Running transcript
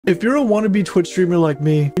If you're a wannabe Twitch streamer like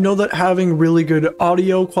me, you know that having really good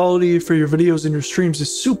audio quality for your videos and your streams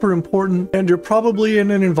is super important, and you're probably in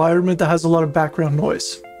an environment that has a lot of background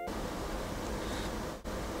noise.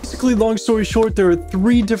 Basically, long story short, there are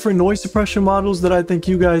 3 different noise suppression models that I think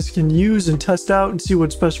you guys can use and test out and see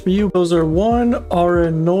what's best for you. Those are 1,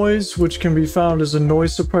 RN Noise, which can be found as a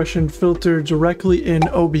noise suppression filter directly in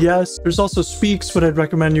OBS. There's also Speaks, but I'd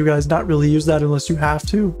recommend you guys not really use that unless you have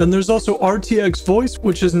to. Then there's also RTX Voice,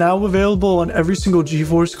 which is now available on every single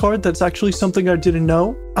GeForce card. That's actually something I didn't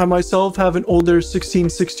know. I myself have an older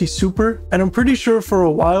 1660 Super, and I'm pretty sure for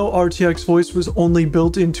a while RTX Voice was only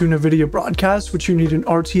built into Nvidia Broadcast, which you need an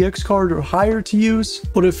RTX card or higher to use.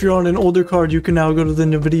 But if you're on an older card, you can now go to the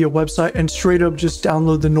Nvidia website and straight up just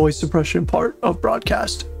download the noise suppression part of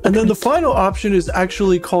Broadcast. And then the final option is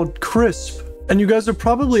actually called Krisp. And you guys are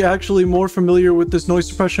probably actually more familiar with this noise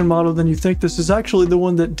suppression model than you think. This is actually the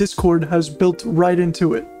one that Discord has built right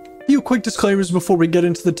into it. A few quick disclaimers before we get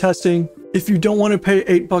into the testing. If you don't want to pay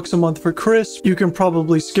 $8 a month for Krisp, you can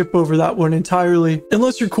probably skip over that one entirely,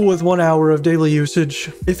 unless you're cool with 1 hour of daily usage.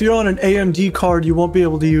 If you're on an AMD card, you won't be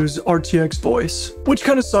able to use RTX Voice, which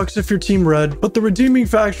kind of sucks if you're Team Red. But the redeeming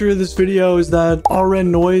factor of this video is that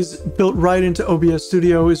RN Noise, built right into OBS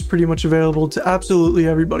Studio, is pretty much available to absolutely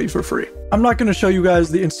everybody for free. I'm not going to show you guys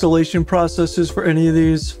the installation processes for any of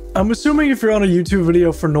these. I'm assuming if you're on a YouTube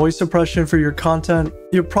video for noise suppression for your content,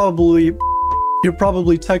 you're probably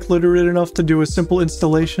tech literate enough to do a simple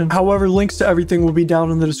installation. However, links to everything will be down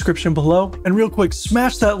in the description below. And real quick,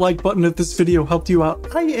 smash that like button if this video helped you out.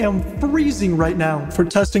 I am freezing right now. For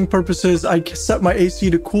testing purposes, I set my AC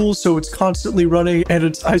to cool so it's constantly running and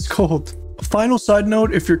it's ice cold. Final side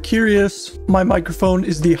note, if you're curious, my microphone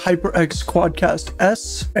is the HyperX Quadcast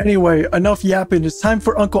S. Anyway, enough yapping. It's time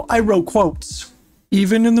for Uncle Iroh quotes.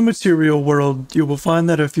 Even in the material world, you will find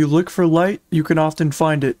that if you look for light, you can often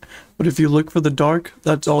find it. But if you look for the dark,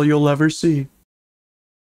 that's all you'll ever see.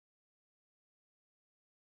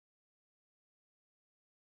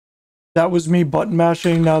 That was me button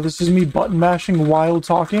mashing. Now this is me button mashing while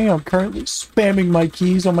talking. I'm currently spamming my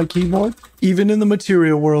keys on my keyboard. Even in the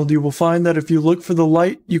material world, you will find that if you look for the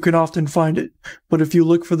light, you can often find it. But if you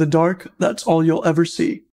look for the dark, that's all you'll ever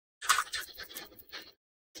see.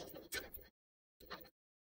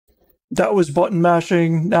 That was button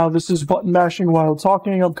mashing. Now this is button mashing while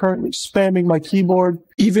talking. I'm currently spamming my keyboard.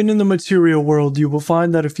 Even in the material world, you will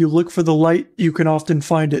find that if you look for the light, you can often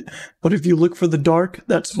find it. But if you look for the dark,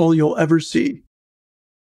 that's all you'll ever see.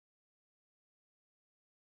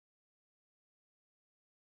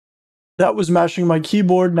 That was mashing my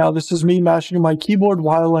keyboard. Now this is me mashing my keyboard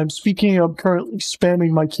while I'm speaking. I'm currently spamming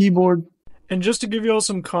my keyboard. And just to give you all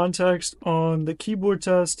some context on the keyboard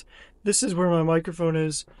test, this is where my microphone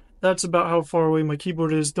is. That's about how far away my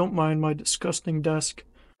keyboard is. Don't mind my disgusting desk.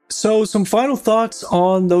 So some final thoughts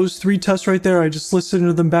on those 3 tests right there. I just listened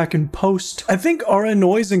to them back in post. I think RN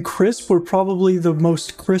Noise and Krisp were probably the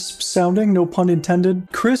most crisp sounding, no pun intended.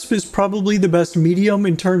 Krisp is probably the best medium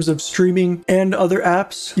in terms of streaming and other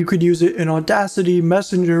apps. You could use it in Audacity,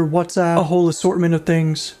 Messenger, WhatsApp, a whole assortment of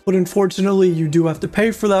things. But unfortunately, you do have to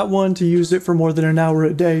pay for that one to use it for more than an hour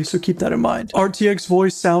a day, so keep that in mind. RTX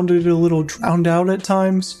Voice sounded a little drowned out at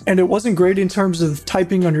times, and it wasn't great in terms of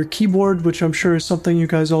typing on your keyboard, which I'm sure is something you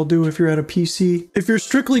guys all do if you're at a PC. If you're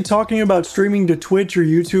strictly talking about streaming to Twitch or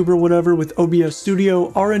YouTube or whatever with OBS Studio,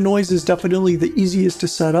 RN Noise is definitely the easiest to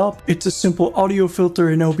set up. It's a simple audio filter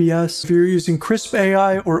in OBS. If you're using Krisp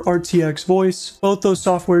AI or RTX Voice, both those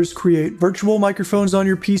softwares create virtual microphones on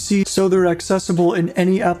your PC, so they're accessible in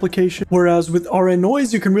any application. Whereas with RN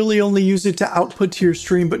Noise, you can really only use it to output to your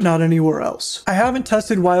stream, but not anywhere else. I haven't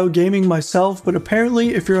tested while gaming myself, but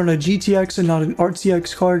apparently if you're on a GTX and not an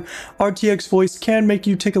RTX card, RTX Voice can make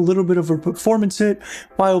you take a little bit of a performance hit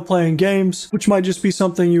while playing games, which might just be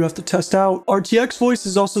something you have to test out. RTX Voice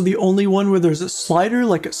is also the only one where there's a slider,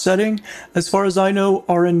 like a setting. As far as I know,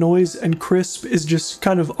 RN Noise and Krisp is just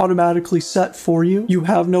kind of automatically set for you. You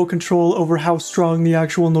have no control over how strong the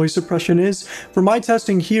actual noise suppression is. For my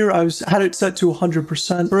testing here, I had it set to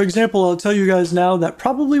 100%. For example, I'll tell you guys now that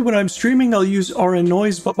probably when I'm streaming, I'll use RN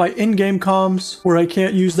Noise, but my in-game comms, where I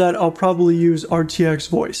can't use that, I'll probably use RTX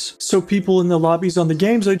Voice. So people in the lobbies on the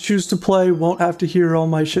games I choose to play won't have to hear all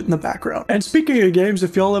my shit in the background. And speaking of games,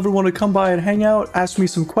 if y'all ever want to come by and hang out, ask me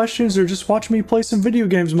some questions, or just watch me play some video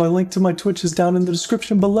games, my link to my Twitch is down in the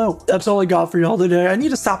description below. That's all I got for y'all today. I need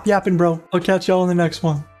to stop yapping, bro. I'll catch y'all in the next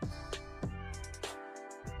one.